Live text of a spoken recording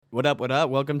What up, what up?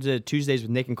 Welcome to Tuesdays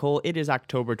with Nick and Cole. It is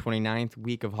October 29th,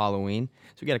 week of Halloween.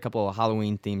 So we got a couple of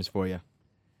Halloween themes for you.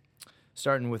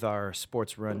 Starting with our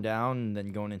sports rundown and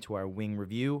then going into our wing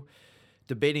review,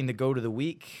 debating the goat of the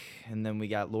week, and then we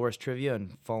got Laura's trivia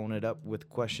and following it up with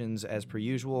questions as per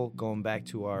usual, going back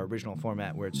to our original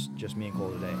format where it's just me and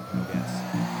Cole today, no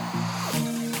guests.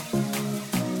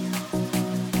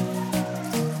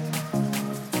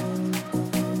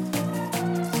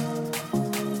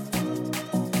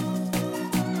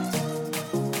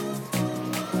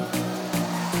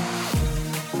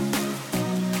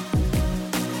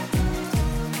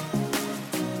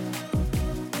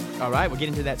 All right, we'll get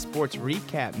into that sports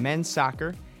recap. Men's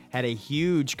soccer had a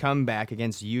huge comeback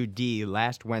against UD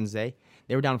last Wednesday.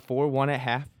 They were down 4-1 at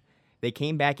half. They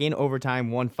came back in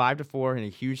overtime, won 5-4 in a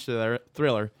huge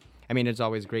thriller. I mean, it's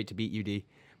always great to beat UD,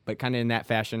 but kind of in that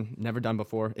fashion, never done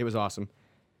before. It was awesome.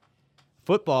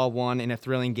 Football won in a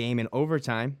thrilling game in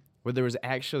overtime where there was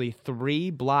actually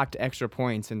 3 blocked extra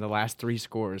points in the last 3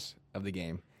 scores of the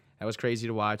game. That was crazy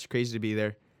to watch, crazy to be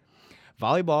there.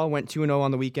 Volleyball went 2-0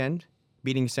 on the weekend,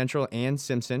 beating Central and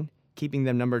Simpson, keeping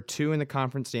them number 2 in the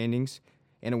conference standings,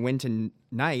 and a win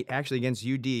tonight, actually against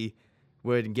UD,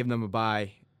 would give them a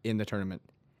bye in the tournament.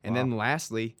 And then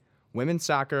lastly, women's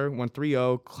soccer won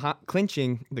 3-0,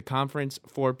 clinching the conference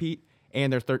four-peat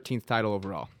and their 13th title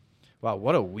overall. Wow,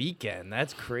 what a weekend.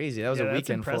 That's crazy. That was a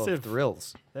weekend full of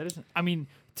thrills. That is, I mean,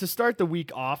 to start the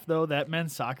week off, though, that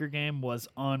men's soccer game was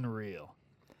unreal.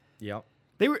 Yep.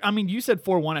 They were. I mean, you said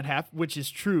 4-1 at half, which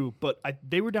is true, but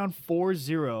they were down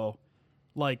 4-0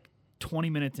 like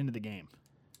 20 minutes into the game.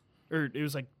 Or it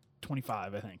was like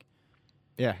 25, I think.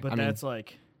 Yeah. But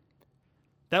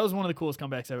that was one of the coolest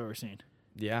comebacks I've ever seen.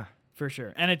 Yeah. For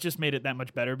sure. And it just made it that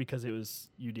much better because it was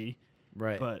UD.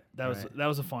 Right. But that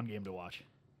was a fun game to watch.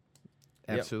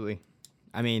 Absolutely. Yep.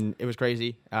 I mean, it was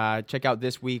crazy. Check out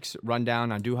this week's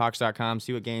rundown on DoHawks.com.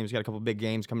 See what games. Got a couple big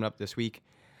games coming up this week.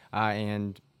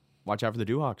 And watch out for the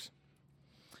DoHawks.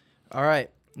 All right,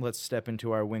 let's step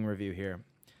into our wing review here.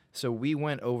 So we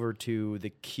went over to the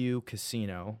Q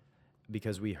Casino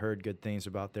because we heard good things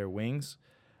about their wings.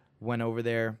 Went over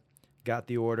there, got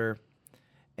the order.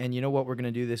 And you know what we're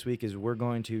going to do this week is we're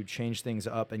going to change things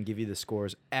up and give you the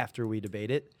scores after we debate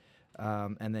it,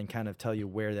 and then kind of tell you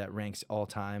where that ranks all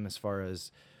time as far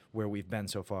as where we've been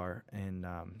so far in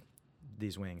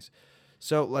these wings.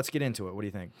 So let's get into it. What do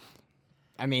you think?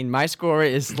 I mean, my score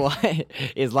is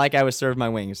like I was served my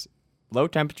wings. Low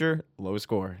temperature, low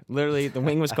score. Literally, the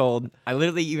wing was cold. I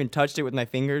literally even touched it with my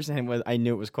fingers, and I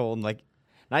knew it was cold. Like,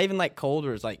 not even like cold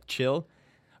or it's like chill,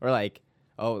 or like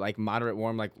moderate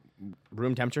warm, like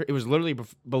room temperature. It was literally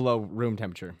below room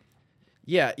temperature.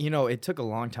 Yeah, it took a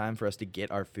long time for us to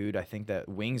get our food. I think that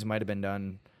wings might have been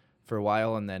done for a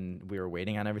while, and then we were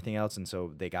waiting on everything else, and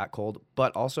so they got cold.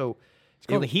 But also, it's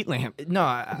called a heat lamp. No,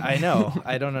 I know.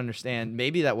 I don't understand.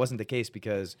 Maybe that wasn't the case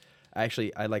because I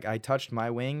touched my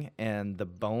wing and the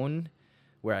bone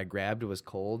where I grabbed was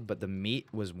cold, but the meat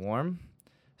was warm.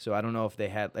 So I don't know if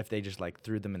they just like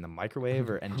threw them in the microwave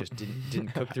and just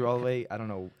didn't cook through all the way. I don't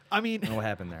know. I don't know what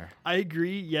happened there. I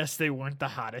agree. Yes, they weren't the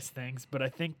hottest things, but I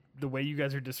think the way you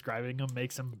guys are describing them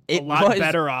makes them a lot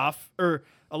better off or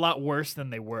a lot worse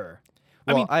than they were.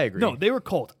 Well, I agree. No, they were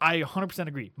cold. I 100%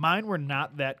 agree. Mine were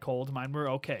not that cold. Mine were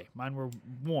okay. Mine were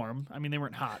warm. I mean, they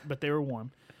weren't hot, but they were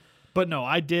warm. But no,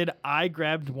 I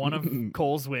grabbed one of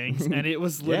Cole's wings, and it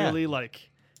was literally like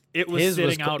it was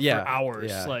sitting out for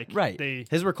hours. Yeah. Like right.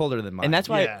 His were colder than mine. And that's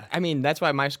why that's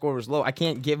why my score was low. I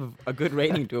can't give a good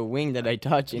rating to a wing that I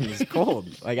touch and is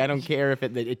cold. Like, I don't care if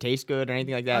it tastes good or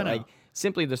anything like that. Like,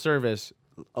 simply the service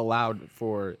allowed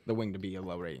for the wing to be a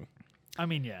low rating. I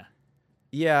mean, yeah.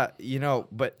 Yeah,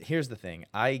 but here's the thing.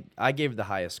 I gave the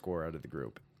highest score out of the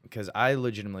group because I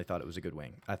legitimately thought it was a good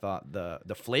wing. I thought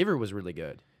the flavor was really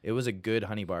good. It was a good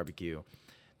honey barbecue.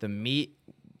 The meat,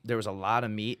 there was a lot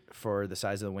of meat for the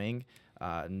size of the wing,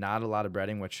 not a lot of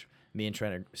breading, which me and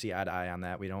Trent see eye to eye on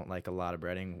that. We don't like a lot of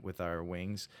breading with our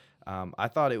wings. I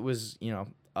thought it was,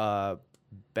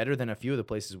 better than a few of the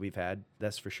places we've had.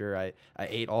 That's for sure. I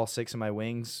ate all 6 of my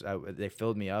wings. They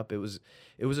filled me up. It was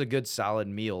a good solid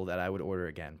meal that I would order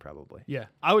again probably. Yeah,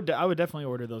 I would definitely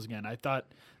order those again. I thought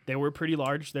they were pretty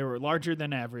large. They were larger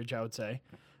than average, I would say.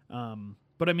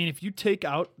 But I mean, if you take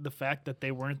out the fact that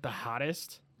they weren't the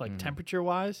hottest, like temperature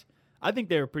wise, I think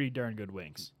they were pretty darn good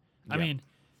wings. Yeah.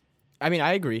 I mean,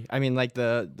 I agree. I mean, like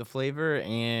the flavor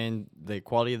and the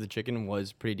quality of the chicken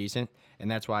was pretty decent, and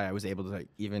that's why I was able to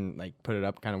even put it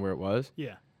up kind of where it was.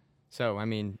 Yeah. So I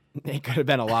mean, it could have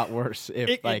been a lot worse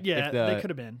if they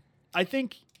could have been. I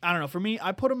think I don't know. For me,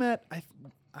 I put them at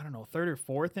I don't know 3rd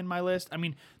or 4th in my list. I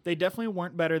mean, they definitely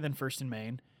weren't better than First and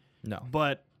Main. No.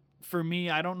 But for me,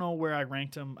 I don't know where I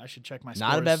ranked them. I should check my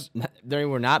Not a scores. they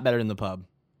were not better than the pub.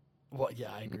 Well,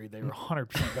 yeah, I agree. They were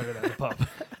 100% better than the pub.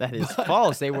 That is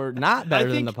false. They were not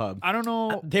better than the pub. I don't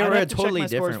know. They I'd were have a to totally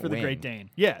check my scores different for the Great wing. Dane.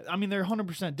 Yeah, I mean they're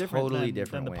 100% different. Totally than,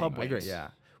 different than the wing. pub I agree. wings. Yeah.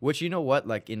 Which, you know what?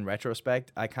 Like, in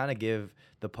retrospect, I kind of give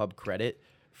the pub credit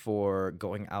for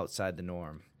going outside the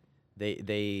norm.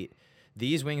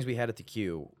 These wings we had at the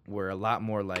Q were a lot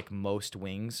more like most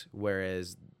wings,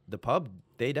 whereas the pub,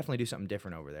 they definitely do something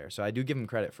different over there. So I do give them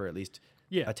credit for at least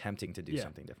attempting to do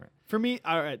something different. For me,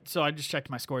 all right. So I just checked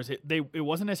my scores. It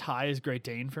wasn't as high as Great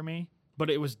Dane for me, but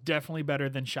it was definitely better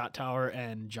than Shot Tower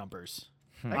and Jumpers.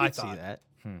 I could see that.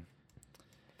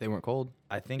 They weren't cold.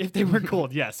 I think If they weren't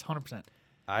cold, yes, 100%.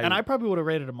 I, And I probably would have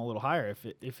rated them a little higher if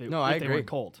I they agree. weren't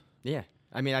cold. Yeah.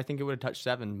 I mean, I think it would have touched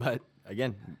 7, but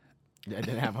again, I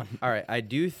didn't have one. All right, I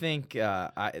do think,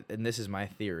 and this is my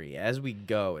theory, as we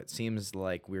go, it seems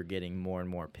like we're getting more and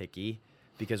more picky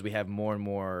because we have more and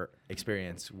more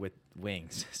experience with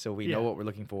wings, so we know what we're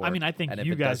looking for. I mean, I think and if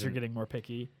you it guys are doesn't- getting more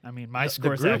picky. I mean, my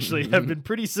scores group- actually have been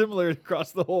pretty similar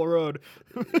across the whole road,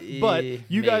 but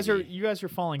you guys are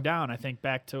falling down. I think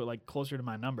back to like closer to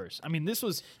my numbers. I mean, this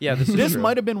is this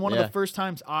might have been one of Yeah. the first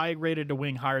times I rated a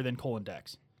wing higher than Cole and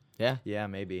Dex. Yeah. Yeah,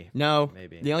 maybe. No.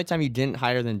 Maybe. The only time you didn't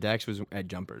higher than Dex was at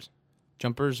Jumpers.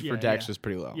 Jumpers Yeah, for Dex yeah. was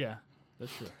pretty low. Yeah,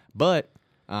 that's true. But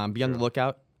be on the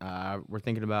lookout. We're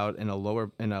thinking about in a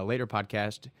later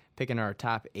podcast picking our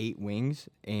top 8 wings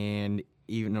and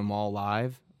evening them all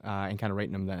live and kind of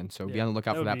rating them then. So be on the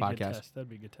lookout for that podcast. That'd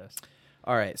be a good test.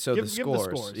 All right, so Give the the scores.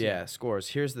 scores, Yeah, scores.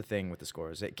 Here's the thing with the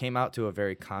scores. It came out to a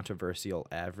very controversial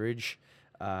average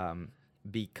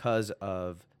because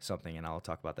of something, and I'll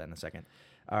talk about that in a second.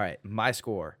 All right, my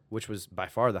score, which was by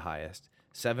far the highest,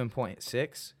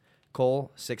 7.6.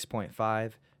 Cole,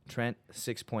 6.5. Trent,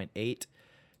 6.8.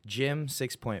 Jim,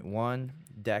 6.1.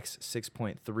 Dex,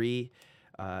 6.3.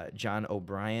 John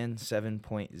O'Brien,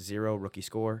 7.0 rookie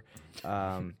score.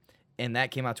 And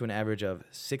that came out to an average of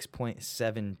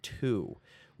 6.72,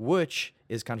 which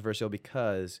is controversial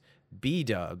because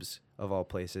B-Dubs, of all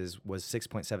places, was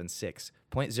 6.76,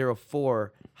 0.04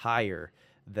 higher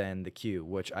than the Q,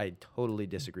 which I totally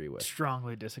disagree with.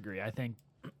 Strongly disagree. I think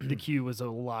the Q was a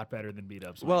lot better than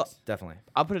B-Dubs. Well, wings. Definitely.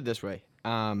 I'll put it this way.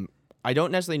 I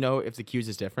don't necessarily know if the Q's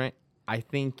is different. I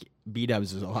think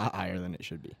B-Dubs is a lot higher than it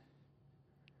should be.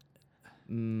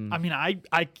 I mean, I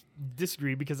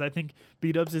disagree because I think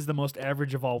B-Dubs is the most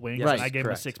average of all wings, Yes, and I gave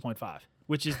correct. him a 6.5,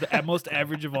 which is the most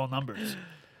average of all numbers.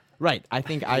 Right. I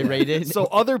think I rated. So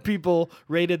other people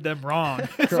rated them wrong.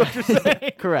 Is what you're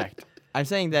saying. Correct. I'm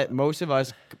saying that most of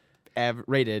us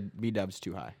rated B-Dubs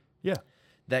too high. Yeah.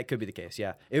 That could be the case,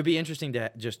 yeah. It would be interesting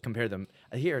to just compare them.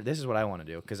 Here, this is what I want to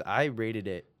do, because I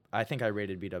think I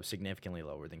rated B-Dub significantly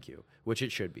lower than Q, which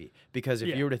it should be. Because if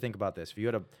Yeah. you were to think about this, if you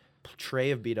had a tray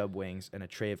of B-Dub wings and a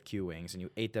tray of Q wings and you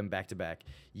ate them back to back,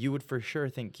 you would for sure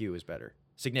think Q is better,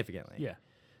 significantly. Yeah.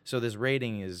 So this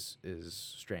rating is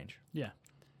strange. Yeah.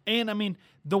 And I mean,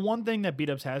 the one thing that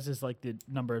B-Dubs has is like the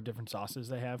number of different sauces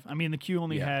they have. I mean, the Q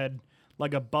only Yeah. had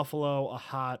like a buffalo, a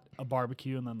hot, a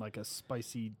barbecue, and then like a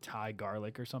spicy Thai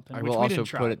garlic or something. I which will we also didn't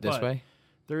try, put it this but way.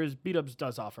 There is B-Dubs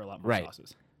does offer a lot more Right.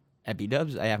 sauces. At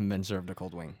B-Dubs, I haven't been served a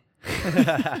cold wing.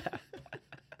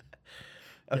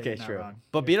 Okay, you're not true. wrong.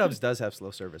 But B-Dubs does have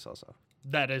slow service also.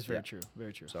 That is very Yeah. true.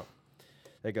 Very true. So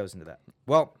that goes into that.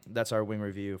 Well, that's our wing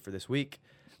review for this week.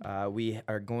 We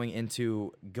are going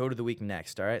into Go to the Week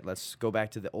next, all right? Let's go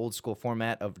back to the old school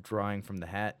format of drawing from the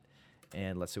hat,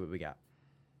 and let's see what we got.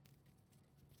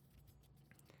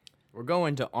 We're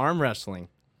going to arm wrestling.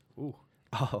 Ooh.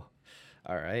 Oh,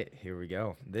 all right. Here we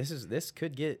go. This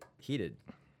could get heated.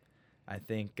 I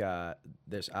think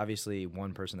there's obviously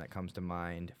one person that comes to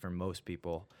mind for most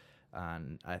people.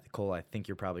 Cole, I think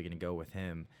you're probably going to go with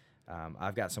him.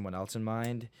 I've got someone else in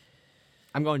mind.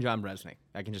 I'm going John Bresnik.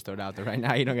 I can just throw it out there right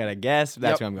now. You don't got to guess.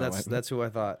 That's who I'm going with. That's who I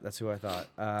thought. That's who I thought.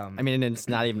 I mean, it's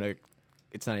not even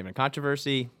a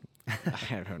controversy.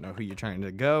 I don't know who you're trying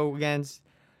to go against.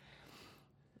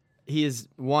 He has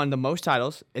won the most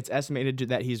titles. It's estimated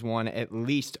that he's won at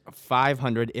least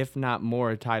 500, if not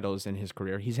more, titles in his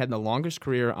career. He's had the longest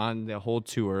career on the whole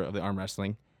tour of the arm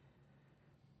wrestling,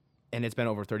 and it's been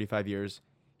over 35 years.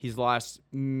 He's lost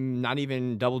not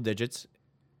even double digits,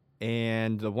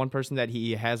 and the one person that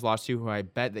he has lost to, who I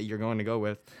bet that you're going to go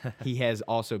with, he has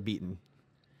also beaten.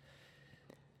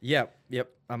 Yep.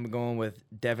 I'm going with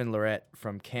Devin Lorette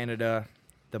from Canada,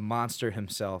 the monster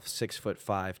himself,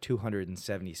 6'5",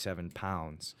 277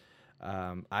 pounds.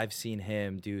 I've seen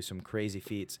him do some crazy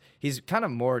feats. He's kind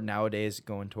of more nowadays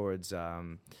going towards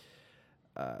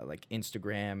like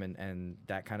Instagram and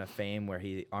that kind of fame where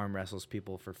he arm wrestles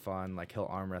people for fun. Like he'll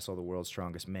arm wrestle the world's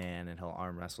strongest man, and he'll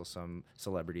arm wrestle some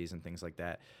celebrities and things like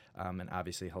that. And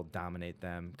obviously he'll dominate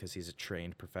them because he's a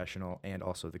trained professional and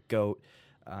also the GOAT.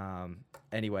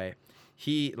 Anyway,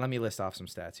 let me list off some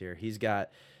stats here.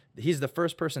 He's the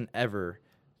first person ever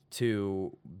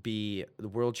to be the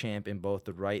world champ in both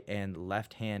the right and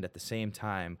left hand at the same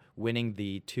time, winning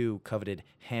the 2 coveted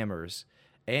hammers.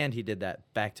 And he did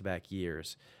that back-to-back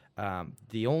years.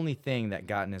 The only thing that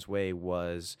got in his way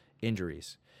was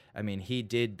injuries. I mean, he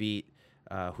did beat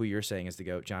who you're saying is the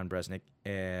GOAT, John Bresnik,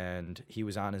 and he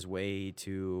was on his way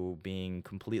to being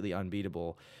completely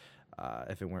unbeatable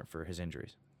if it weren't for his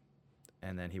injuries.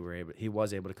 And then he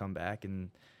was able to come back, and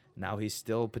now he's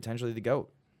still potentially the GOAT.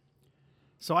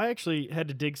 So I actually had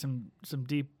to dig some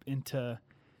deep into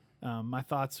my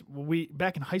thoughts.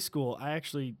 Back in high school, I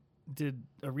actually did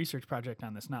a research project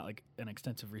on this, not like an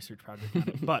extensive research project on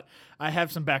it, but I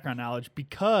have some background knowledge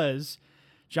because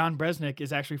John Bresnik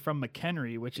is actually from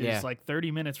McHenry, which is like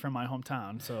 30 minutes from my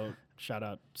hometown. So shout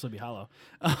out Sleepy Hollow.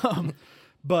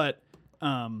 But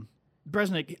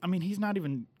Bresnik, I mean, he's not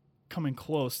even coming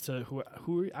close to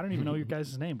who I don't even know your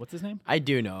guys' name. What's his name? I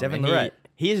do know. Devin And Lorette.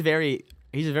 He's a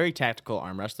very tactical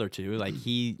arm wrestler too. Like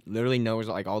he literally knows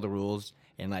like all the rules,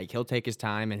 and like he'll take his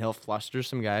time and he'll fluster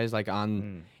some guys like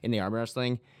in the arm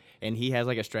wrestling, and he has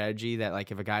like a strategy that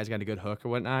like if a guy's got a good hook or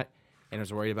whatnot and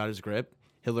is worried about his grip,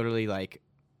 he'll literally like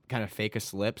kind of fake a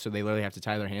slip, so they literally have to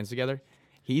tie their hands together.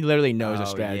 He literally knows a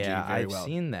strategy very well. I've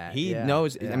seen that. He Yeah,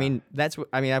 knows. yeah. I mean,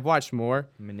 I've watched more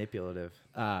Manipulative.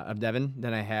 of Devin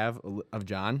than I have of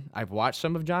John. I've watched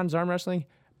some of John's arm wrestling,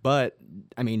 but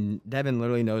I mean, Devin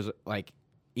literally knows like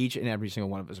each and every single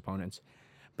one of his opponents.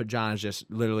 But John is just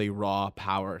literally raw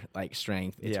power, like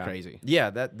strength. It's crazy. Yeah,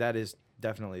 that is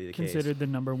definitely the case. Considered the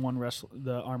number one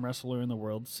the arm wrestler in the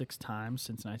world 6 times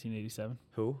since 1987.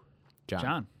 Who?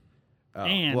 John. Oh,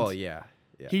 And well, yeah.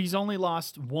 He's only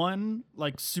lost one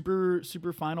like super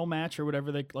final match or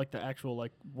whatever they like the actual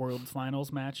like world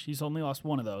finals match. He's only lost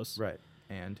one of those. Right.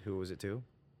 And who was it to?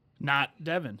 Not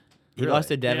Devin. He Really? lost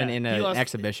to Devin Yeah, in he an lost-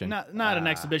 exhibition. Not an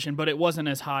exhibition, but it wasn't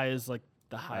as high as like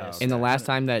the highest. In the last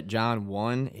time that John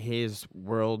won his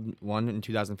world one in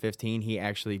 2015, he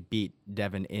actually beat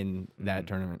Devin in that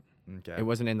tournament. Okay. It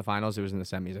wasn't in the finals; it was in the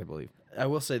semis, I believe. I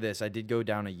will say this: I did go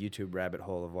down a YouTube rabbit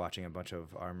hole of watching a bunch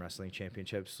of arm wrestling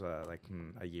championships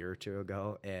a year or two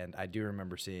ago, and I do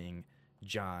remember seeing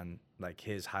John like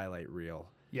his highlight reel.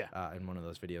 Yeah. In one of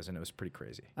those videos, and it was pretty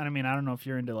crazy. And I mean, I don't know if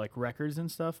you're into like records and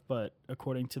stuff, but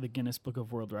according to the Guinness Book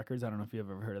of World Records, I don't know if you've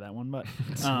ever heard of that one, but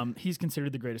he's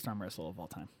considered the greatest arm wrestler of all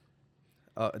time.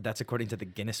 That's according to the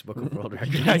Guinness Book of World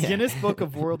Records. Guinness Book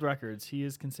of World Records, he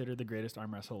is considered the greatest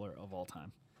arm wrestler of all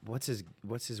time. What's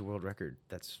his world record?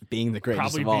 That's Being the greatest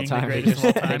Probably of all being the time. greatest of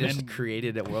all time. they just and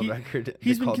created a world record.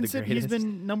 He's They're been called the he's greatest.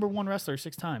 been number one wrestler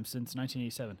 6 times since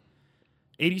 1987.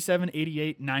 87,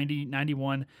 88, 90,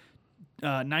 91,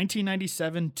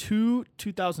 1997 to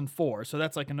 2004. So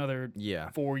that's like another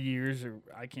 4 years, or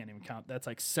I can't even count. That's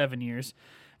like 7 years.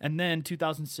 And then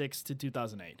 2006 to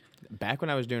 2008. Back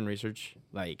when I was doing research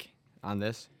like on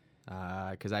this,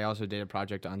 because I also did a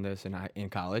project on this in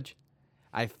college,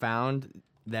 I found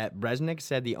that Bresnik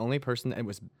said the only person that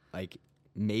was like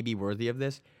maybe worthy of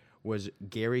this was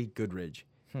Gary Goodridge.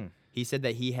 He said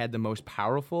that he had the most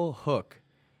powerful hook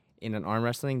in an arm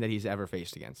wrestling that he's ever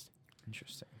faced against.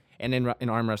 Interesting. And in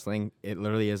arm wrestling, it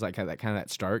literally is like that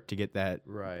start to get that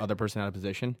Right. other person out of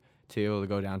position to be able to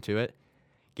go down to it.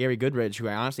 Gary Goodridge, who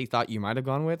I honestly thought you might have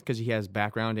gone with because he has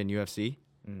background in UFC,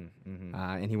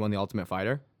 and he won the Ultimate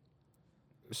Fighter.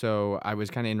 So I was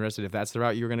kind of interested if that's the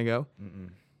route you were going to go.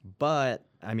 But,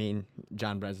 I mean,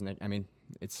 John Bresnik, I mean,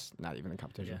 it's not even a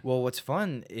competition. Well, what's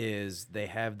fun is they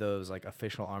have those like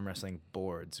official arm wrestling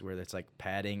boards where it's like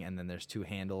padding and then there's 2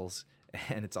 handles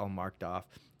and it's all marked off.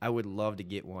 I would love to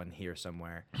get one here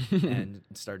somewhere and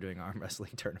start doing arm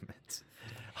wrestling tournaments.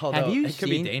 Although it could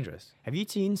be dangerous. Have you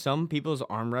seen some people's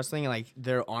arm wrestling, like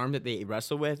their arm that they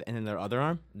wrestle with and then their other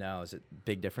arm? No, is it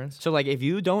big difference? So, like, if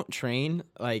you don't train,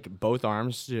 like, both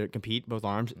arms to compete,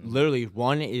 literally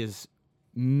one is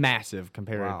massive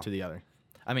compared to the other.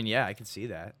 I mean, yeah, I could see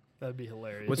that. That'd be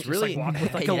hilarious. What's Just, really like, walk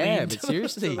with, like, a Yeah, lean but to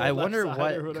seriously, the I left wonder side or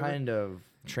what whatever. kind of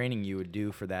training you would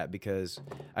do for that because,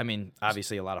 I mean,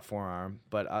 obviously a lot of forearm,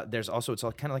 but there's also, it's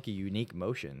all kind of like a unique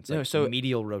motion. It's like so-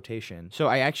 medial rotation. So,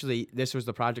 this was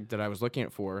the project that I was looking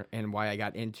at for and why I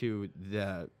got into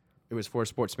it was for a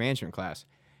sports management class,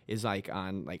 is like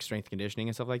on like strength conditioning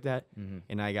and stuff like that.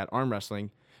 And I got arm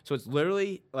wrestling. So, it's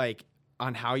literally like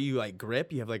on how you like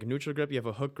grip. You have like a neutral grip, you have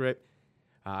a hook grip.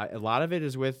 A lot of it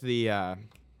is with the,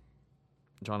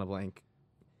 drawing a blank.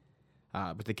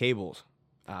 But the cables,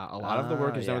 a lot of the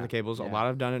work is done with the cables. A lot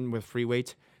of done with free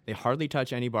weights. They hardly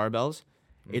touch any barbells.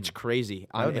 It's crazy.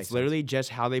 That It's literally just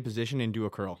how they position and do a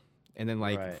curl. And then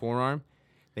forearm,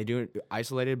 they do it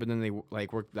isolated, but then they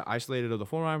work the isolated of the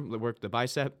forearm, they work the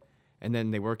bicep, and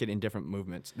then they work it in different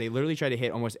movements. They literally try to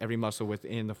hit almost every muscle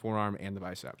within the forearm and the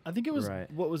bicep. I think it was,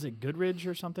 what was it, Goodridge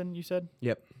or something you said?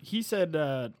 Yep. He said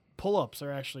pull-ups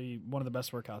are actually one of the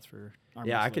best workouts for arm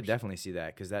Yeah, I wrestlers. could definitely see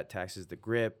that because that taxes the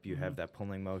grip. You have that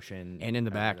pulling motion. And in the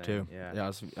back, too. Yeah.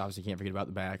 Obviously can't forget about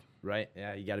the back. Right.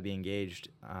 Yeah, you got to be engaged.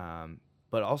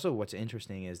 But also what's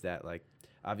interesting is that, like,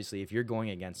 obviously if you're going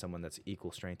against someone that's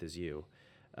equal strength as you,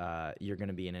 you're going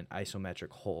to be in an isometric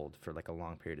hold for, like, a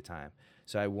long period of time.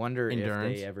 So I wonder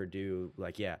Endurance. if they ever do,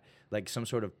 like some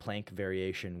sort of plank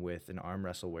variation with an arm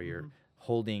wrestle where you're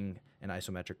holding an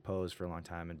isometric pose for a long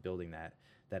time and building that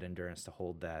endurance to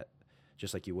hold that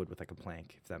just like you would with, like, a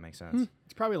plank, if that makes sense.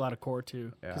 It's probably a lot of core,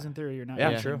 too. Because Yeah. in theory, you're not Yeah,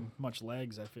 using true. much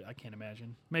legs. I can't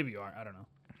imagine. Maybe you are. I don't know.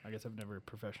 I guess I've never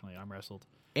professionally arm wrestled.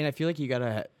 And I feel like you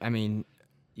gotta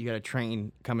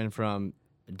train coming from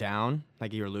down,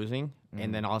 like you're losing,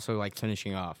 and then also like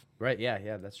finishing off. Right.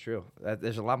 Yeah, that's true.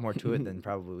 There's a lot more to it than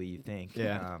probably you think.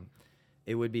 Yeah.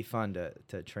 It would be fun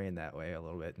to train that way a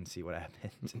little bit and see what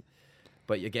happens.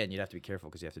 But again, you'd have to be careful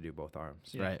because you have to do both arms.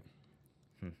 Yeah. Right.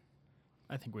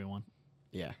 I think we won.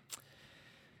 Yeah.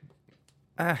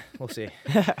 We'll see.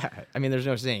 I mean, there's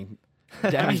no saying.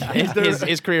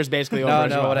 His career's basically over.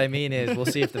 No, what I mean is we'll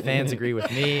see if the fans agree with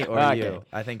me or Okay. you.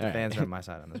 I think the All right. fans are on my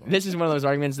side on this one. This is one of those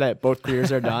arguments that both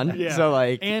careers are done. Yeah. So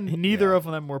like, And neither Yeah. of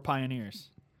them were pioneers.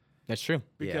 that's true.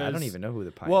 Yeah, I don't because- even know who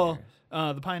the pioneer Well,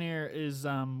 is. the pioneer is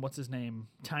what's his name?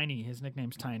 Tiny. His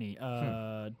nickname's Tiny.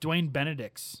 Dwayne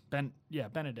Benedict's.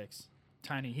 Benedict's.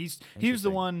 Tiny. He was the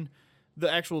Interesting. one,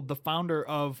 the founder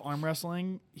of arm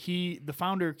wrestling. The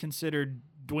founder considered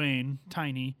Dwayne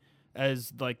Tiny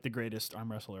as like the greatest arm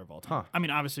wrestler of all time. Huh. I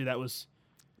mean, obviously that was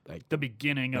Like, the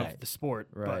beginning of Right. the sport.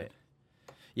 Right.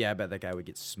 Yeah, I bet that guy would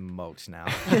get smoked now.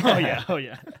 But, oh yeah. Oh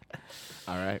yeah.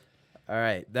 all right. All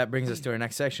right, that brings us to our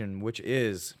next section, which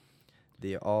is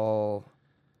the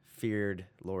all-feared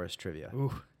Loris trivia.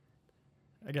 Ooh.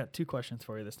 I got 2 questions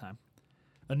for you this time.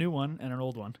 A new one and an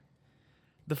old one.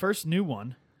 The first new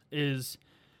one is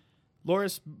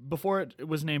Loris, before it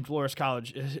was named Loris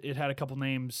College, it had a couple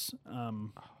names.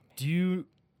 Do you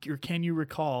or can you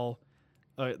recall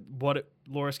what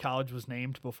Loris College was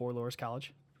named before Loris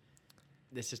College?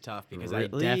 This is tough because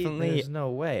Really? I definitely There's no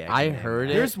way. I can name heard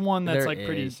that. it. There's one that's There like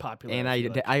pretty is. popular. And I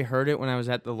feel like. I heard it when I was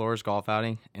at the Loris golf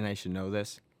outing, and I should know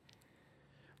this.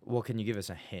 Well, can you give us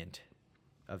a hint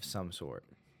of some sort?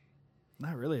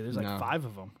 Not really. There's like No. 5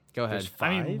 of them. Go ahead. There's I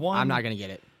mean, 5? one. I'm not gonna get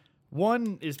it.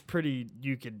 One is pretty.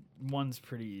 One's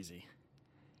pretty easy.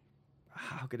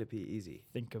 How could it be easy?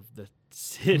 Think of the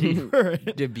city for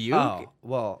it. Dubuque. Oh,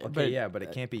 well, okay, But- but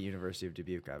it can't be University of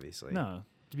Dubuque, obviously. No,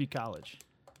 Dubuque College.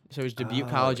 So is Dubuque Oh,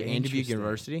 College and Dubuque interesting.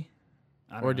 University,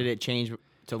 I don't or know. did it change to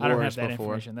I don't have Loris that before?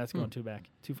 information. That's going too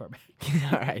far back.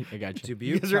 All right, I got you.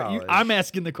 Dubuque Because College. I'm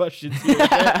asking the questions. Here,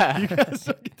 okay? You guys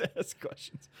don't get to ask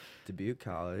questions. Dubuque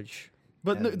College.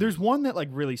 But And- there's one that like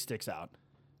really sticks out.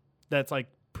 That's like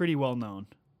pretty well known.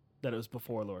 That it was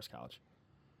before Loris College.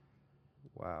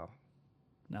 Wow.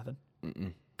 Nothing.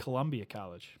 Mm-mm. Columbia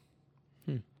College.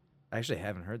 I actually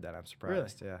haven't heard that. I'm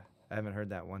surprised. Yeah. I haven't heard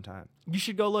that one time. You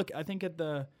should go look. I think in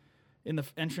the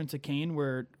entrance of Kane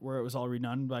where it was all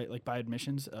redone by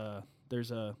admissions.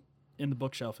 There's in the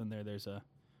bookshelf in there. There's a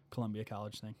Columbia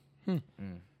College thing. Mm.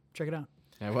 Check it out.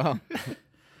 Yeah, well,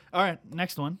 All right,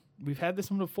 next one. We've had this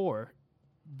one before,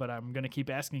 but I'm gonna keep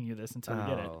asking you this until we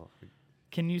get it. Oh.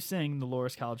 Can you sing the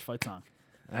Loris College fight song?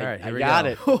 All right, I here we got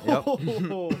go.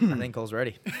 it. Yep. I think Cole's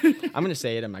ready. I'm gonna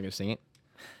say it. I'm not gonna sing it.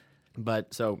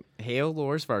 But so, hail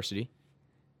Loris Varsity.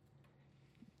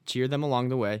 Cheer them along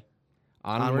the way.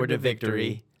 Onward to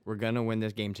victory. We're gonna win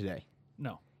this game today.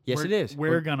 No. Yes, We're- it is.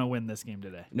 We're gonna win this game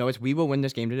today. No, it's we will win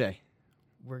this game today.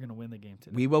 We're gonna win the game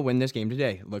today. We will win this game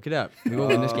today. Look it up. We will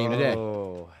win this game today.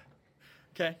 Oh.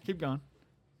 Okay, keep going.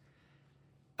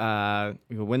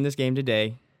 We will win this game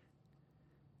today.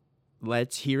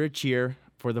 Let's hear a cheer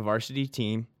for the varsity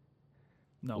team.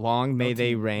 No. Long may no they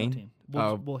team, no reign. team.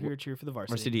 Oh, We'll hear a cheer for the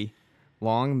varsity. Varsity.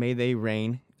 Long may they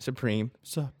reign supreme.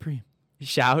 Supreme.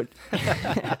 Shout.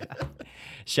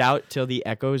 Shout till the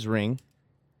echoes ring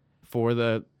for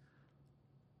the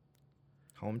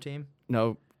Home team?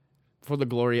 for the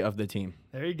glory of the team.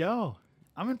 There you go.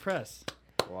 I'm impressed.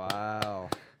 Wow.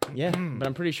 Yeah, but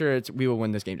I'm pretty sure it's we will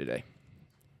win this game today.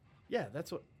 Yeah,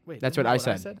 that's what. Wait, That's isn't what that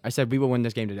I said. I said we will win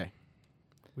this game today.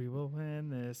 We will win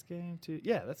this game too.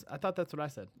 Yeah, I thought that's what I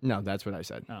said. No, that's what I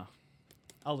said. Oh.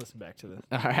 I'll listen back to the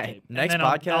All right. tape. And Next then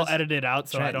I'll podcast, edit it out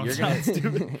so I Trent, don't you're sound gonna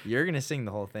stupid. you're gonna sing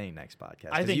the whole thing next podcast.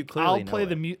 I 'cause you think clearly I'll play know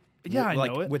the it. music. Yeah, I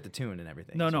like know it. with the tune and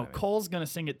everything. No, is no. what I mean. Cole's gonna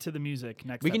sing it to the music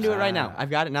next. We can do it right now. Ah. I've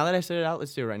got it. Now that I said it out,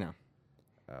 let's do it right now.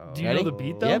 Oh. Do you know the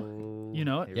beat, though? Yep. You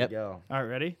know it? Here Yep. we go. All right,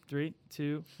 ready? 3,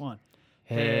 2, 1.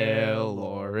 Hail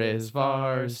Loris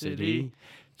Varsity,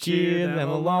 cheer them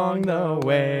along the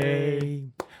way.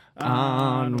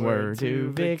 Onward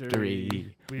to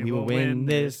victory, we will win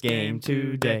this game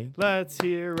today. Let's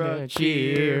hear a A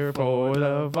cheer for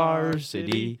the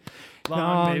varsity.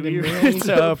 Long may we reign reign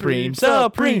supreme,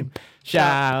 supreme.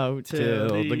 Shout Till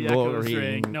till the the echoes glory.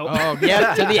 ring. Nope. Oh,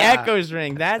 yeah, to the echoes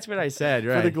ring. That's what I said, for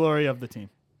right? the glory of the team.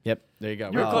 Yep, there you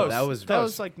go. You're We're Wow, close. that was That close.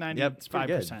 was like Yep, it's pretty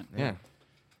good. 95%. Yeah.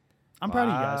 I'm proud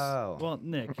of you Wow. guys. Well,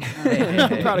 Nick, hey, I'm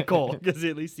hey. proud of Cole because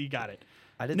at least he got it.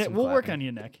 I did Nick, some we'll work clapping. on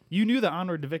you, Nick. You knew the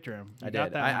onward to victory. You I got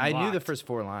did. that I knew the unlocked. first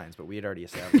 4 lines, but we had already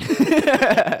established.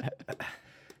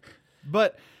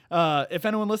 But if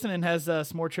anyone listening has some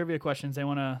more trivia questions they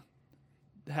want to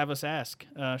have us ask,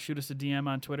 shoot us a DM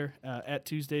on Twitter at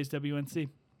TuesdaysWNC.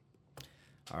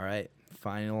 All right,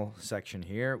 final section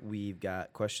here. We've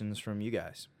got questions from you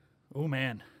guys. Oh,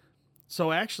 man.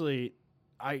 So actually,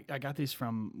 I got these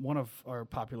from one of our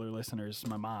popular listeners,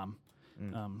 my mom.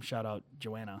 Shout out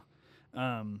Joanna.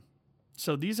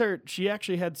 So she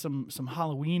actually had some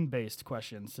Halloween-based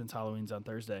questions since Halloween's on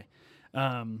Thursday.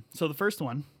 So the first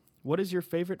one, what is your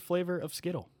favorite flavor of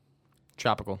Skittle?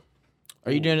 Tropical.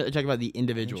 Are you talking about the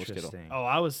individual Skittle? Interesting.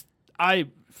 Oh, I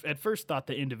at first thought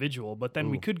the individual, but then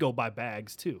we could go buy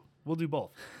bags too. We'll do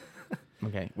both.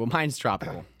 Okay. Well, mine's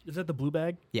tropical. Is that the blue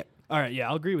bag? Yep. All right, yeah,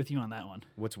 I'll agree with you on that one.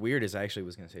 What's weird is I actually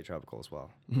was going to say tropical as well.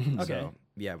 Okay. So,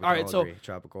 yeah, we All can right, all so- agree.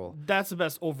 Tropical. That's the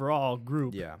best overall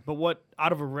group. Yeah. But what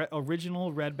out of a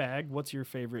original red bag, what's your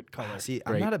favorite color? See,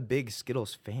 I'm Grape. not a big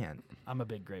Skittles fan. I'm a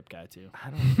big grape guy too. I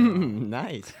don't know.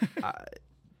 Nice.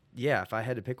 Yeah, if I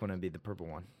had to pick one, it'd be the purple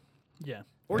one. Yeah.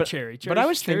 Or But- cherry. but I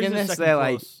was Cherry's thinking a this, second that,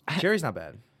 like, close. Cherry's not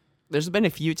bad. There's been a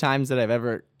few times that I've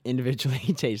ever individually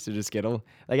tasted a Skittle.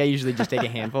 Like, I usually just take a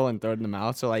handful and throw it in the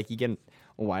mouth, so, like, you get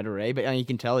a wide array, but you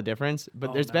can tell the difference.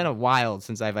 But Oh, there's no. been a while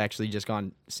since I've actually just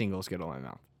gone single Skittle in my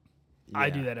mouth. I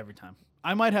Yeah. do that every time.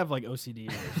 I might have like OCD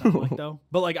or something though.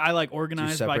 But like I like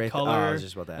organized by separate the- oh, I color. was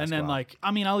just about to ask, and then wow. like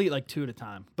I'll eat like 2 at a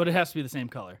time, but it has to be the same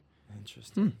color.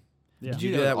 Interesting. Yeah. Did you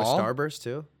do do that that with all? Starburst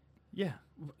too? Yeah.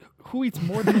 Who eats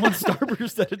more than one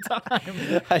Starburst at a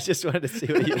time? I just wanted to see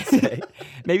what you'd say.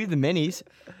 Maybe the minis,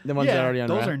 the ones that are already those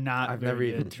unwrapped. are not. I've very never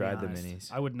even good, to be tried the honest.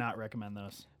 minis. I would not recommend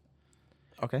those.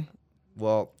 Okay.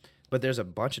 Well, but there's a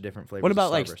bunch of different flavors. What of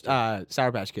about, like, Starburst, too.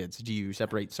 Sour Patch Kids? Do you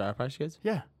separate Sour Patch Kids?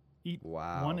 Yeah. Eat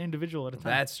Wow. one individual at a time.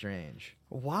 That's strange.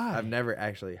 why. I've never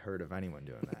actually heard of anyone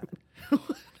doing that.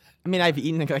 I mean, I've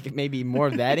eaten like maybe more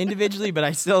of that individually, but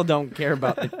I still don't care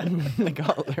about the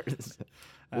colors.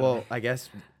 Well, I guess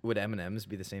would M&Ms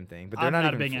be the same thing? But they're I'm not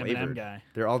not a even big M&M flavored. guy.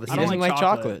 They're all the I He same. don't doesn't like like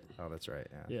chocolate. chocolate. Oh, that's right.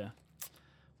 Yeah. Yeah.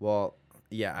 Well,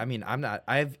 yeah. I mean, I'm not.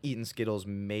 I've eaten Skittles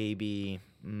maybe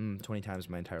 20 times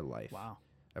in my entire life. Wow.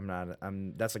 I'm not.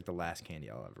 That's like the last candy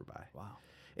I'll ever buy. Wow.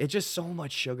 It's just so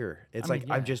much sugar. It's I mean, like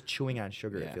yeah. I'm just chewing on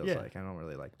sugar. Yeah. It feels Yeah. like I don't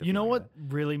really like. The You know feeling what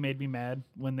of really made me mad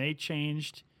when they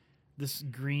changed this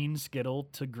green Skittle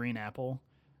to green apple?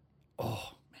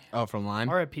 Oh, Oh, from lime?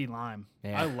 R.I.P. Lime.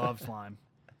 Yeah. I loved lime.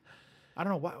 I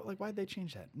don't know why. Like, why'd they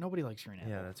change that? Nobody likes green it.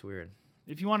 apple. Yeah, that's weird.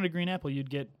 If you wanted a green apple, you'd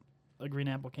get a green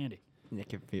apple candy.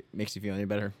 Nick, if it makes you feel any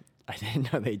better, I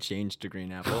didn't know they changed to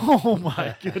green apple. Oh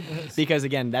my goodness. Because,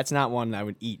 again, that's not one I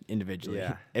would eat individually.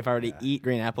 Yeah. If I were to eat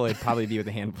green apple, it'd probably be with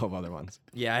a handful of other ones.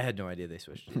 Yeah, I had no idea they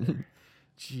switched. Either.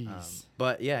 Jeez.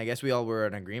 But yeah, I guess we all were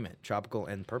in agreement. Tropical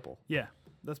and purple. Yeah,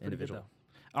 that's pretty Individual. good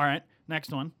though. All right,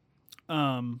 next one.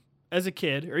 As a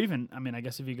kid, or even, I mean, I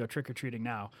guess if you go trick or treating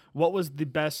now, what was the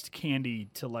best candy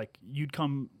to like? You'd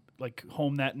come like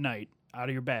home that night out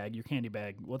of your bag, your candy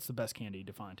bag. What's the best candy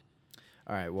to find?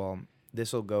 All right. Well,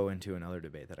 this will go into another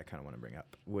debate that I kind of want to bring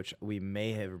up, which we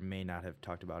may have or may not have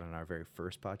talked about in our very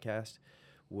first podcast,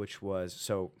 which was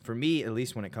so for me, at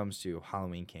least when it comes to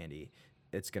Halloween candy,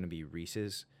 it's going to be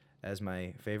Reese's as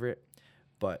my favorite.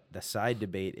 But the side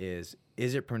debate is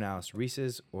it pronounced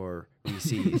Reese's or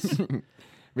Reese's?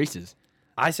 Reese's.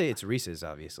 I say it's Reese's,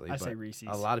 obviously. I but say Reese's.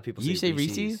 A lot of people You say say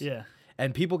Reese's? Yeah,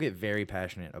 And people get very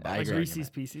passionate about I like this agree. Reese's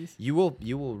argument. Pieces. You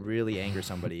will really anger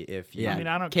somebody if you Yeah. I mean,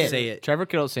 I don't Kid, say it. Trevor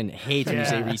Kittleson hates when you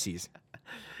say Yeah. Reese's.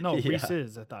 No, Yeah.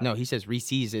 Reese's. I thought. No, he says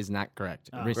Reese's is not correct.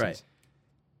 Oh. Reese's. Right.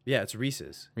 Yeah, it's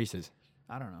Reese's. Reese's.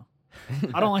 I don't know.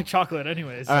 I don't like chocolate,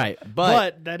 anyways. All right,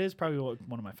 but that is probably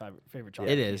one of my favorite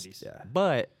chocolate It is. candies. Yeah.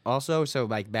 But also, so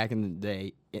like back in the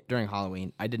day during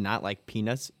Halloween, I did not like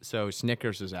peanuts, so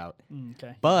Snickers was out.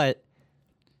 Okay. But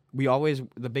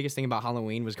the biggest thing about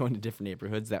Halloween was going to different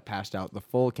neighborhoods that passed out the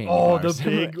full candy Oh, bars. the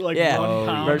big like Yeah. 1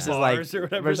 pound versus bars or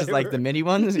whatever versus they like were. the mini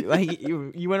ones. Like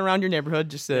you went around your neighborhood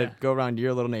just to Yeah. go around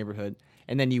your little neighborhood,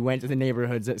 and then you went to the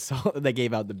neighborhoods that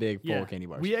gave out the big full candy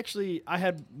bars. We actually, I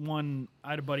had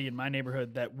a buddy in my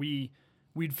neighborhood that we'd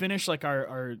finish like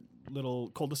our little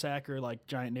cul-de-sac or like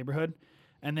giant neighborhood,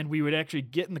 and then we would actually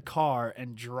get in the car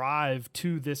and drive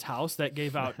to this house that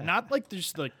gave out not like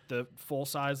just like the full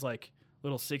size like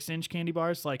little 6-inch candy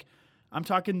bars, like I'm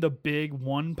talking the big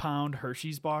 1 pound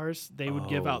Hershey's bars. They would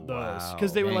give out those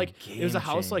because they were Dang, like it was a game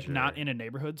house like changer. not in a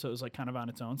neighborhood, so it was like kind of on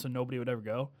its own, so nobody would ever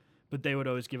go. But they would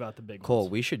always give out the big Cole,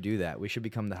 ones. we should do that. We should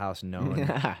become the house known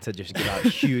to just give out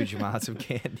huge amounts of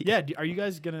candy. Yeah, are you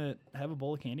guys gonna have a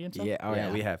bowl of candy and stuff? Yeah. Oh yeah,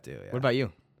 yeah. we have to. Yeah. What about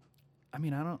you? I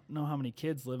mean, I don't know how many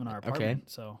kids live in our Okay. apartment,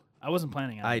 so I wasn't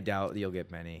planning on I it. doubt you'll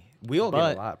get many. We'll But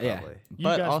get a lot, yeah. probably. You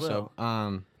But guys also,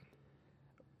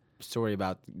 story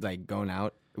about like going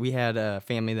out. We had a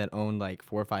family that owned like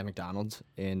 4 or 5 McDonald's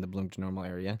in the Bloomington Normal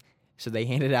area, so they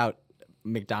handed out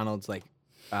McDonald's like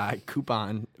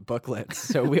coupon booklets.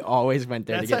 So we always went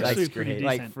there to That's get actually like pretty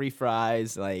like decent. free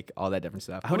fries, like all that different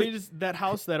stuff. What is that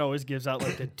house that always gives out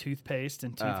like the toothpaste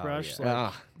and toothbrush? yeah. Like,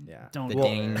 Ah, Yeah. don't the go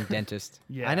dang there. dentist.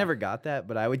 Yeah, I never got that,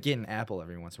 but I would get an apple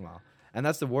every once in a while. And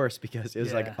that's the worst because it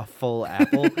was like Yeah. a full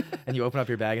apple, and you open up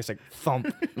your bag, it's like thump,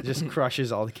 it just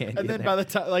crushes all the candy. And then in by there.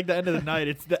 the time, like the end of the night,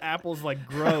 it's the apple's like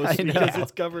gross I know. because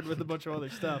it's covered with a bunch of other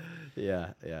stuff.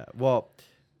 Yeah. Well,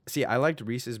 see, I liked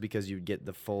Reese's because you'd get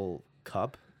the full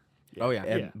cup. Oh yeah.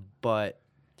 And, Yeah. But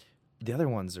the other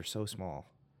ones are so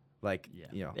small. Like,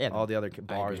 Yeah. Yeah, all the other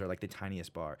bars agree. are like the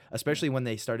tiniest bar, especially when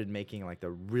they started making like the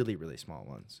really, really small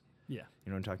ones. Yeah.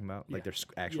 You know what I'm talking about? Like Yeah.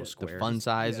 they're actual Yeah. The squares. fun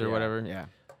size Yeah. or Yeah. whatever. Yeah.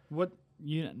 What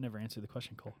you never answered the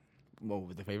question, Cole. What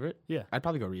was the favorite? Yeah, I'd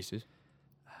probably go Reese's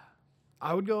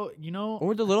I would go.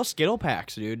 or the little Skittle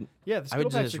packs, dude. Yeah, the I would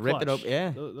Skittle packs just are rip it clutch. open. Yeah.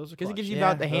 Those are Because it clutch. gives you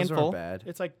Yeah, about a those aren't handful. bad.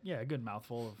 It's like a good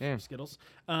mouthful of Yeah. Skittles.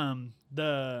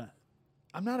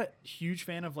 I'm not a huge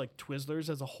fan of like Twizzlers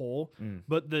as a whole,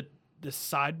 but the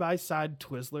side by side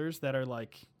Twizzlers that are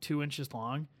like 2 inches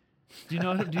long. Do you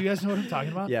guys know what I'm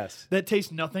talking about? Yes. That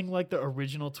taste nothing like the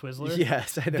original Twizzler.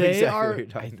 Yes, I know They exactly are- what you're I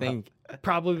talking think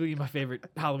Probably my favorite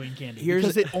Halloween candy Here's-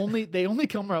 because they only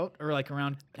come out or like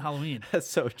around Halloween, about. That's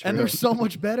so true. and they're so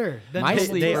much better than My they,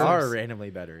 normal they sleepers. are Twizzlers. randomly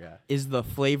better, yeah. is the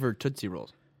flavored Tootsie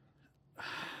Rolls.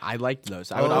 I liked those.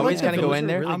 I Oh, would I always like kind of those. go Those in are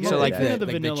there. really I'm good. So like fan the, of the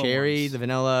like the vanilla cherry, ones. the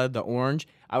vanilla, the orange.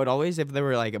 I would always, if there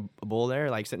were like a bowl there,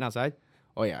 like sitting outside.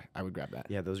 Oh yeah, I would grab that.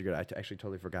 Yeah, those are good. I actually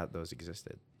totally forgot those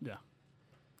existed. Yeah,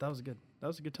 that was good. That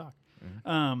was a good talk. Mm-hmm.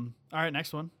 All right,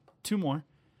 next one. 2 more.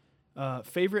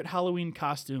 Favorite Halloween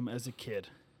costume as a kid?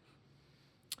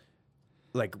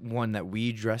 Like one that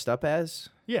we dressed up as.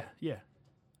 Yeah.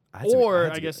 That's a- Or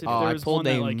that's I a guess good- if Oh, there I was pulled one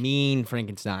that a like mean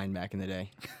Frankenstein back in the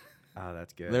day. oh,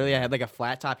 that's good. Literally, I had like a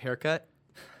flat top haircut,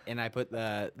 and I put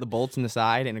the bolts in the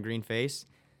side and a green face.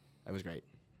 That was great.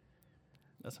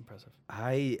 that's impressive.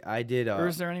 I did. Or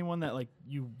is there anyone that like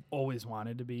you always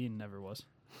wanted to be and never was?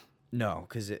 No,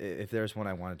 because if there's one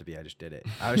I wanted to be, I just did it.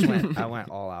 I went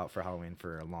all out for Halloween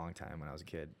for a long time when I was a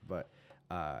kid. But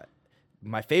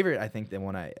my favorite, I think the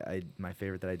one my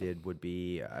favorite that I did would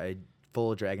be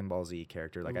full Dragon Ball Z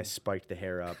character. Like I spiked the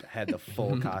hair up, had the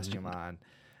full costume on,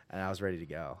 and I was ready to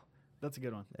go. That's a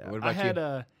good one. Yeah. What I about had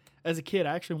you? as a kid,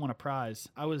 I actually won a prize.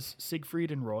 I was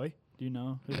Siegfried and Roy. Do you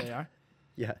know who they are?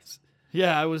 Yes.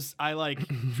 Yeah, I like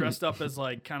dressed up as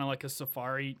like kind of like a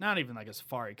safari, not even like a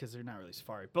safari because they're not really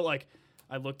safari, but like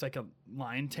I looked like a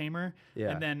lion tamer.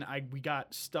 Yeah. And then we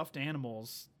got stuffed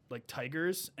animals like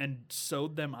tigers and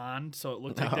sewed them on so it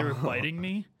looked like they were biting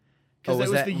me. Because was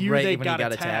it was that the year right they when you got,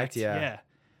 got attacked. attacked? Yeah.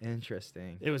 Yeah.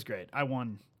 Interesting. It was great. I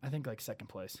won, I think like second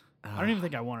place. I don't even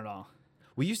think I won it all.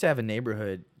 We used to have a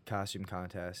neighborhood costume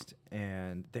contest,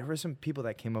 and there were some people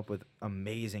that came up with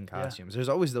amazing costumes. There's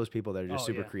always those people that are just Oh,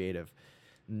 super yeah. creative.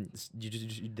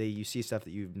 You see stuff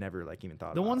that you've never like even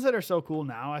thought The about. ones that are so cool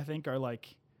now, I think, are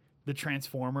like the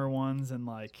Transformer ones and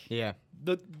like Yeah.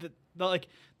 the like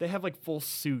they have like full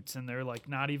suits and they're like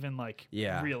not even like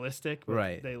Yeah. realistic, but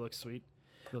Right. they look sweet.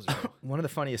 Those are cool. One of the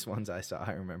funniest ones I saw,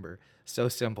 I remember, so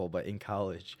simple, but in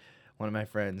college, one of my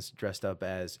friends dressed up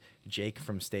as Jake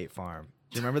from State Farm.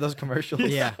 Do you remember those commercials?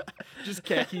 Yeah. Just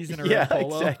khakis and a Yeah, red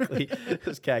polo. exactly.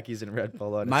 Those khakis and a red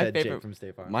polo, and it My said Jake favorite- from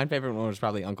State Farm. My favorite one was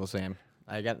probably Uncle Sam.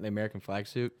 I got the American flag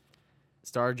suit,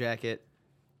 star jacket,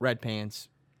 red pants,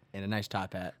 and a nice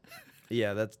top hat.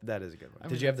 Yeah, that is a good one. I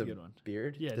Did mean, you have that's the a good one.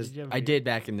 beard? Yeah, Does- did you have a I beard? did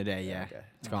back in the day. Yeah, okay.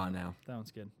 it's gone now. That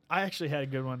one's good. I actually had a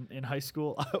good one in high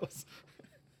school.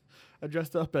 I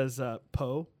dressed up as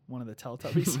Poe, one of the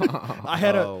Teletubbies. I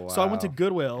had so I went to wow.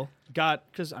 Goodwill,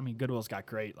 because Goodwill's got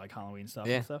great like Halloween stuff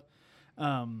Yeah. and stuff.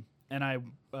 And I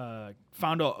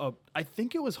found I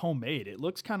think it was homemade. It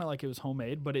looks kind of like it was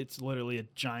homemade, but it's literally a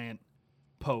giant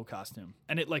Poe costume,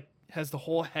 and it like has the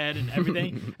whole head and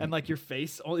everything, and like your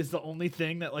face is the only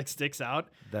thing that like sticks out.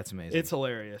 That's amazing. It's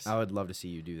hilarious. I would love to see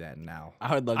you do that now.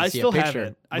 I would love to I see still a have picture.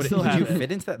 it. I Would still would have you it.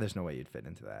 fit into that? There's no way you'd fit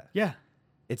into that. Yeah,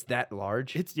 It's that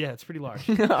large? it's pretty large.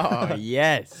 Oh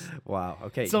yes. Wow.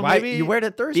 Okay. So Why, maybe- you wear it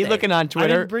at Thursday. Be looking on I Twitter.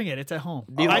 didn't bring it. It's at home.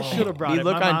 Be I look- should have brought be it.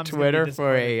 look My on mom's gonna be Twitter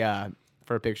disappointed.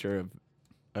 for a picture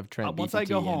of Trent. Once I BPT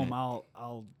go in home, it.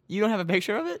 I'll. You don't have a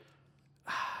picture of it?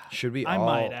 Should we I all?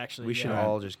 might, actually, We should yeah.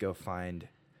 all just go find.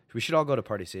 We should all go to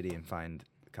Party City and find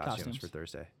costumes Costumes. for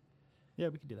Thursday. Yeah,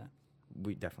 we can do that.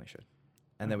 We definitely should,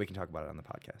 and then we can talk about it on the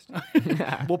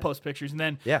podcast. We'll post pictures and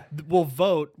then Yeah. we'll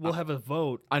vote. We'll have a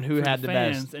vote On who for had the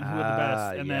fans best. and who had the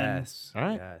best, and yes. All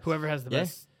right. Yes. then whoever has the Yeah.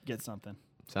 best gets something.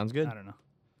 Sounds good. I don't know.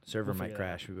 Server We'll might figure that out.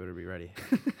 crash. We better be ready.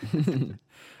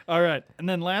 All right, and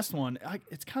then last one.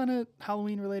 It's kind of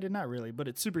Halloween related, not really, but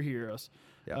it's superheroes.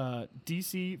 Yeah.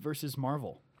 DC versus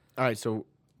Marvel. All right. So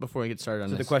before we get started on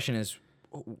So this, the question is,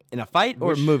 in a fight or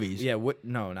which- movies? Yeah. What?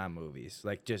 No, not movies.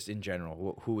 Like just in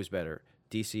general, who was better,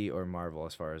 DC or Marvel,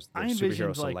 as far as the I superhero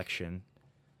envisioned, like- selection?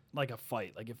 Like a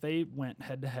fight. Like if they went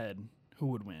head to head, who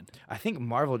would win? I think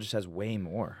Marvel just has way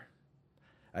more.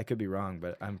 I could be wrong,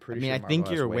 but I'm I pretty mean, sure. I think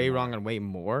Marvel has you're way more. wrong on way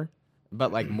more,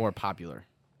 but like more popular.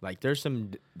 Like there's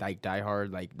some like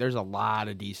diehard. Like there's a lot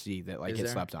of DC that like Is get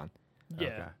there? slept on. Yeah,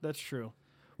 Okay. that's true.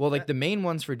 Well, like the main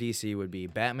ones for DC would be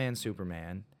Batman,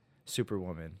 Superman,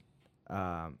 Superwoman,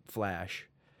 Flash,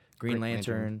 Green Green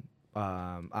Lantern,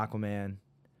 Aquaman,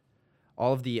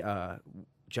 all of the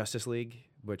Justice League,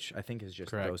 which I think is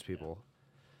just Correct. those people.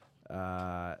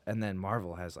 And then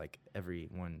Marvel has like every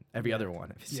Yeah. other one.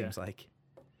 It Yeah. seems like.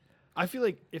 I feel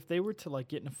like if they were to like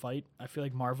get in a fight, I feel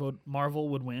like Marvel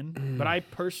would win. But I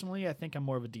personally, I think I'm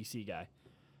more of a DC guy.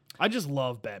 I just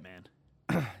love Batman.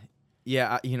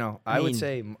 Yeah, I would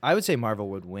mean- say Marvel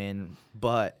would win,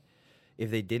 but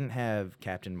if they didn't have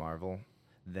Captain Marvel,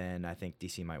 then I think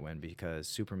DC might win because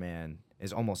Superman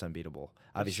is almost unbeatable.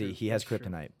 Obviously, true. he has That's true.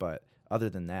 kryptonite, but other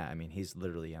than that, I mean, he's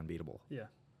literally unbeatable. Yeah.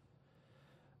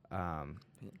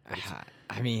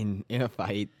 I mean, in a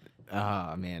fight,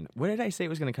 oh man, what did I say it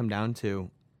was going to come down to?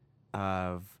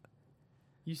 Of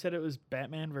You said it was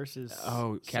Batman versus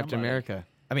Captain somebody. America.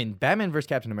 I mean, Batman versus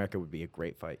Captain America would be a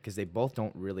great fight because they both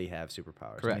don't really have superpowers.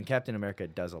 I mean, Correct. Captain America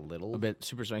does a A little. little bit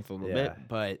super strength, a little Yeah. bit,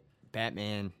 but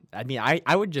Batman. I mean, I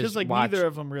would just Because like watch. neither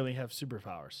of them really have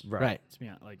superpowers. Right. To be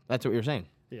honest, like That's what we were saying.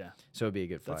 yeah, So it'd be a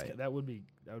good that's fight. that would be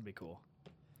cool.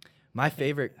 My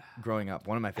favorite growing up,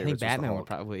 one of my I favorites think Batman was the would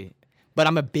Hulk. probably, but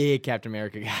I'm a big Captain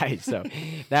America guy, so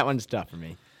that one's tough for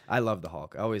me. I love the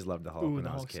Hulk. I always loved the Hulk Ooh, when the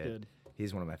I was a Hulk's kid. good.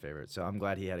 He's one of my favorites. So I'm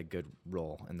glad he had a good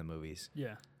role in the movies.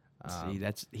 Yeah. See,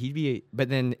 he'd be. But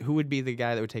then who would be the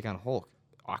guy that would take on Hulk?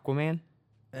 Aquaman?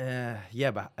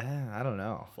 Yeah, but I don't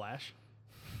know. Flash.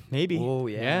 Maybe. Oh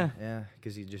yeah.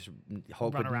 Because he just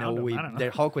Hulk Run would around him, I don't know.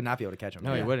 Hulk would not be able to catch him.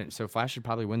 No, yeah. he wouldn't. So Flash should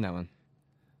probably win that one,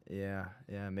 Yeah,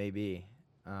 maybe.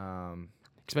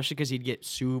 especially because he'd get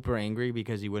super angry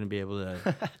because he wouldn't be able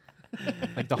to.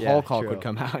 Like the Yeah, Hulk true. would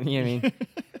come out. You know what I mean?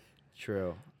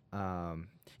 True.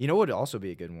 You know what would also be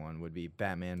a good one would be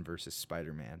Batman versus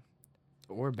Spider-Man.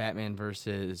 Or Batman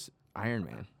versus Iron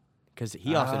Man, because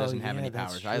he also doesn't have any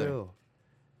powers either.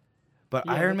 But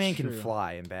Yeah, Iron that's Man can true.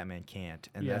 fly and Batman can't,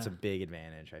 and that's a Yeah. big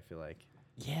advantage. I feel like.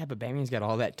 Yeah, but Batman's got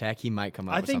all that tech. He might come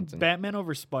up I with think something. Batman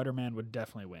over Spider-Man would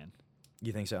definitely win.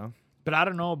 You think so? But I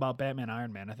don't know about Batman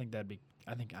Iron Man. I think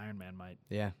Iron Man might.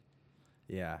 Yeah.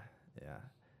 Yeah.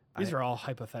 These are all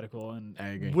hypothetical and I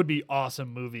agree. would be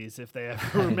awesome movies if they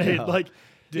ever were made. know. Like,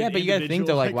 Yeah, but you got to think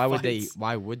though, individual, like, why would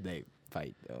fights. they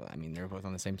fight? Though? I mean, they're both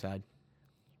on the same side.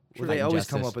 Well, Like they always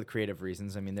come Injustice. up with creative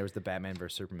reasons. I mean, there was the Batman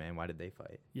versus Superman. Why did they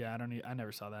fight? Yeah, I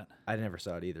never saw that. I never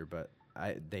saw it either, but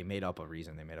they made up a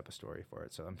reason. They made up a story for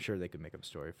it. So I'm sure they could make up a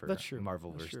story for That's true.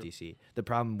 Marvel That's versus true. DC. The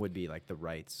problem would be like the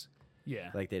rights.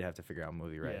 Yeah. Like they'd have to figure out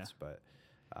movie Yeah. rights, but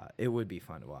it would be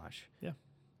fun to watch.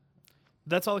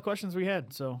 That's all the questions we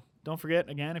had. So don't forget,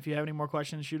 again, if you have any more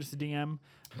questions, shoot us a DM.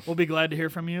 We'll be glad to hear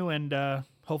from you and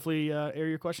hopefully air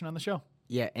your question on the show.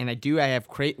 Yeah, and I have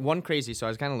one crazy. So I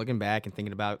was kind of looking back and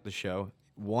thinking about the show.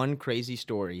 One crazy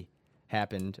story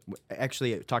happened.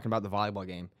 Actually, talking about the volleyball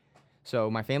game. So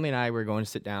my family and I were going to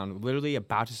sit down, literally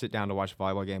about to sit down to watch a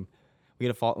volleyball game. We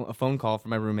get a phone call from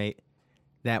my roommate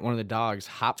that one of the dogs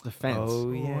hopped the fence.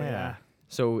 Oh yeah.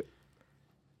 So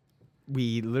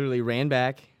we literally ran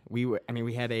back. We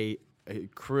had a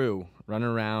crew running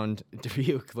around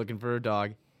Dubuque looking for a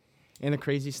dog. And the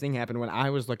craziest thing happened when I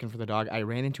was looking for the dog. I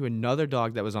ran into another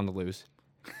dog that was on the loose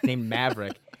named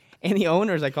Maverick. And the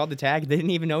owners, I called the tag, they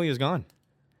didn't even know he was gone.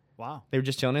 Wow. They were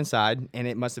just chilling inside, and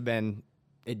it must have been,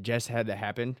 it just had to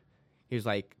happen. He was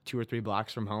like 2 or 3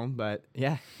 blocks from home, but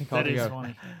yeah. I called That to is go.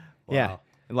 funny. Yeah. Wow.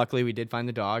 And luckily, we did find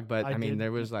the dog, but I I mean, did.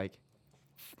 there was like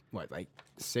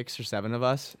 6 or 7 of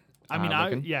us. I mean,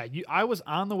 looking. I was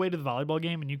on the way to the volleyball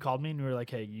game, and you called me, and you were like,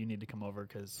 "Hey, you need to come over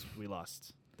because we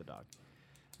lost the dog."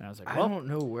 And I was like, I "Well, don't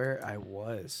know where I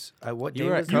was. What You day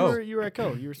were was at it? Co. you were at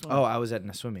Co. You were swimming." Oh, I was at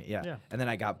Neswimi, yeah. Yeah. And then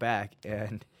I got back,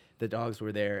 and the dogs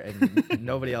were there, and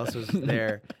nobody else was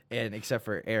there, and except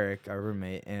for Eric, our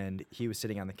roommate, and he was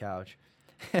sitting on the couch.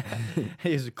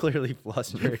 He was clearly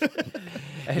flustered.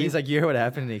 And he's like, "You hear what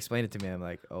happened?" And he explained it to me. I'm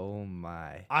like, "Oh,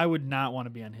 my." I would not want to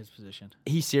be in his position.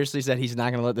 He seriously said he's not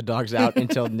going to let the dogs out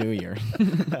until New Year.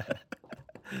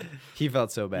 He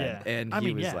felt so bad. Yeah. And I he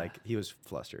mean, was yeah. like, he was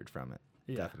flustered from it.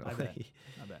 Yeah, Definitely.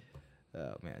 I bet.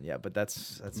 Oh, man. Yeah, but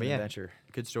that's But an yeah. adventure.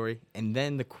 Good story. And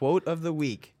then the quote of the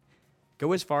week.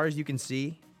 Go as far as you can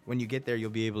see. When you get there, you'll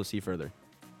be able to see further.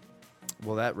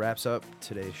 Well, that wraps up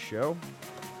today's show.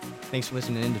 Thanks for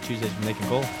listening in to Tuesdays with Nick and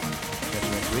Cole. Catch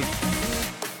you next week.